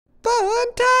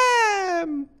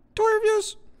FunTime! Toy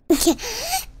reviews.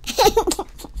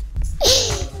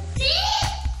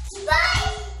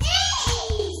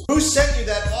 Who sent you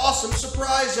that awesome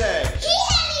surprise egg?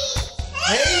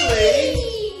 Hailey!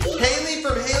 Hailey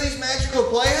from Hailey's Magical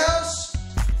Playhouse?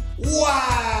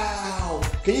 Wow!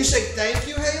 Can you say thank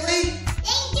you, Hailey?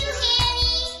 Thank you,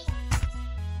 Hailey!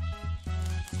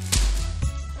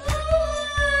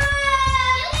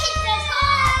 You hit the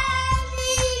car!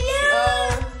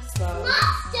 Slow.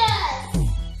 Monsters!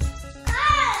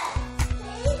 Car!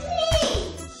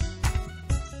 Please!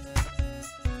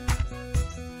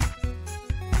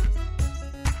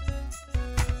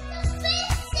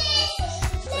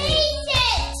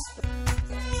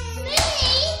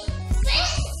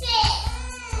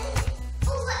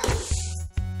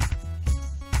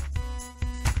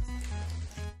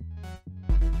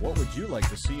 What would you like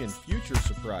to see in future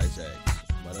surprise eggs?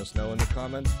 Let us know in the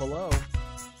comments below.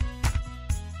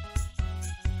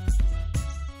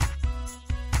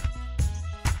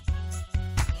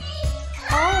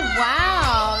 Oh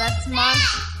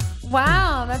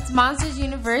wow, that's Monsters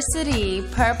University,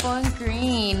 purple and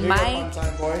green. Here you go,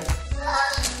 FunTime boy.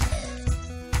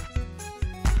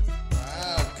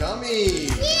 Wow,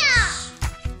 gummies. Yeah!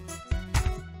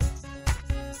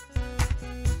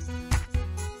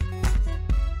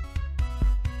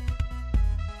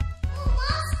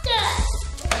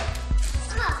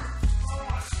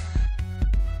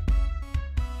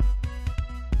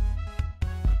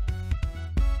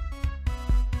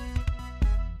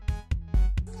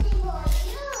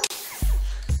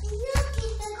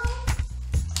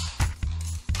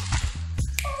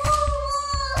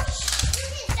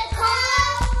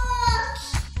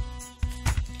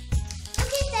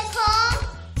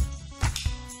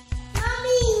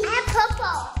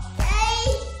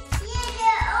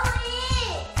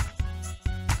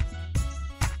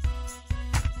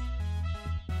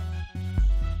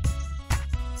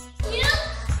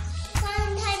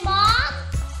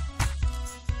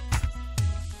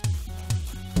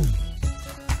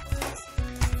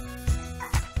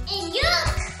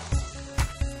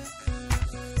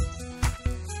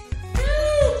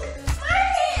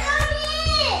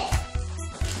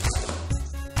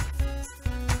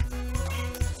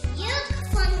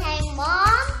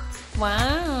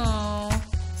 Wow.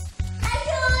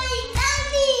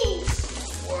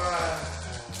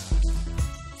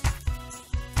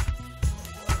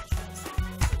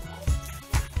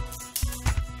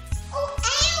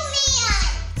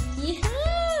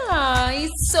 Yeah, he's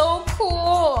so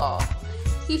cool.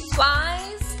 He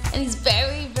flies and he's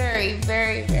very, very,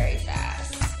 very, very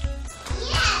fast.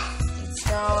 He's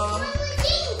strong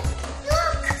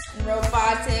and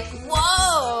robotic.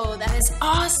 Whoa, that is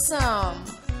awesome.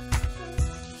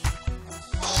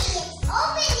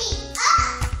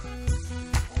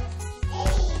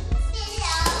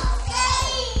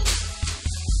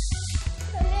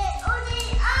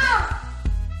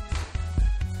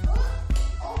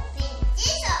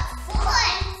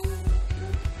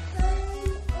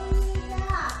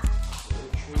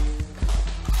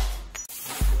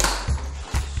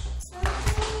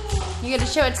 You're gonna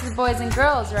show it to the boys and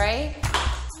girls, right?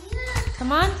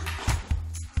 Come on.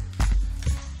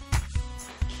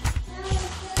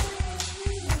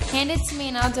 Hand it to me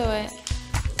and I'll do it.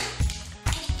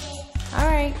 All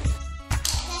right.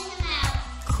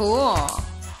 Cool.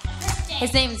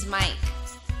 His name's Mike.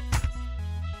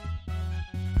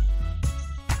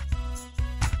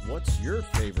 What's your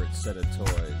favorite set of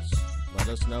toys? Let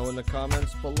us know in the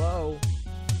comments below.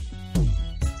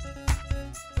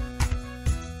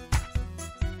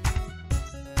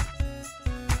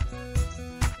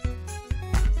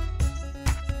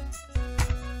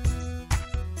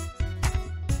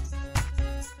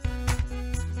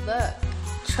 Look,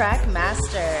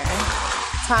 Trackmaster,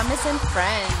 Thomas and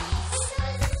Friends,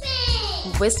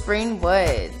 Whispering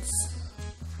Woods.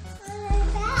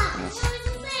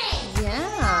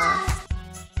 Yeah.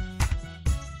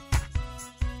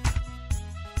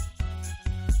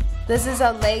 This is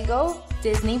a Lego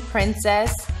Disney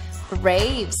Princess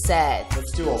Brave set.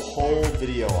 Let's do a whole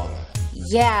video on that.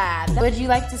 Yeah. Would you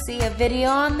like to see a video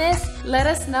on this? Let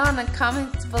us know in the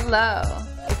comments below.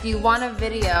 If you want a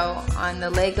video on the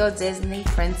Lego Disney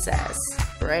Princess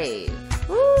Brave.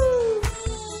 Woo!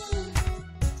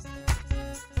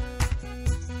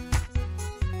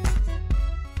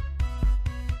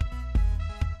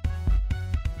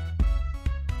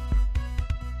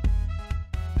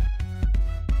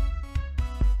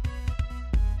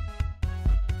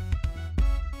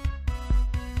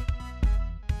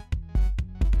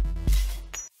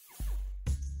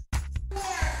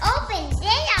 Open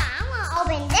this. I want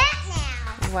to open that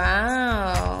now.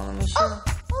 Wow. Let me show.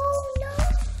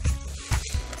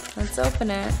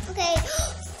 open it. Okay.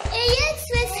 It's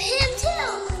with him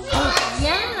too.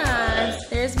 Yeah,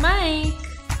 there's Mike.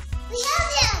 We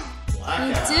have him.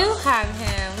 We do have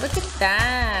him. Look at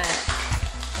that.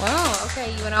 Whoa,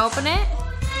 okay, you want to open it?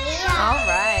 Yeah. All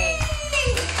right.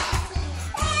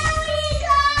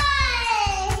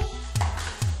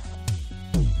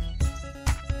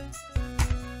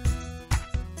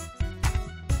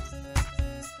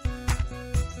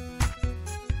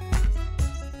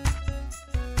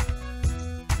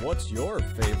 What's your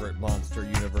favorite Monster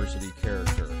University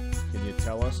character? Can you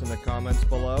tell us in the comments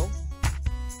below?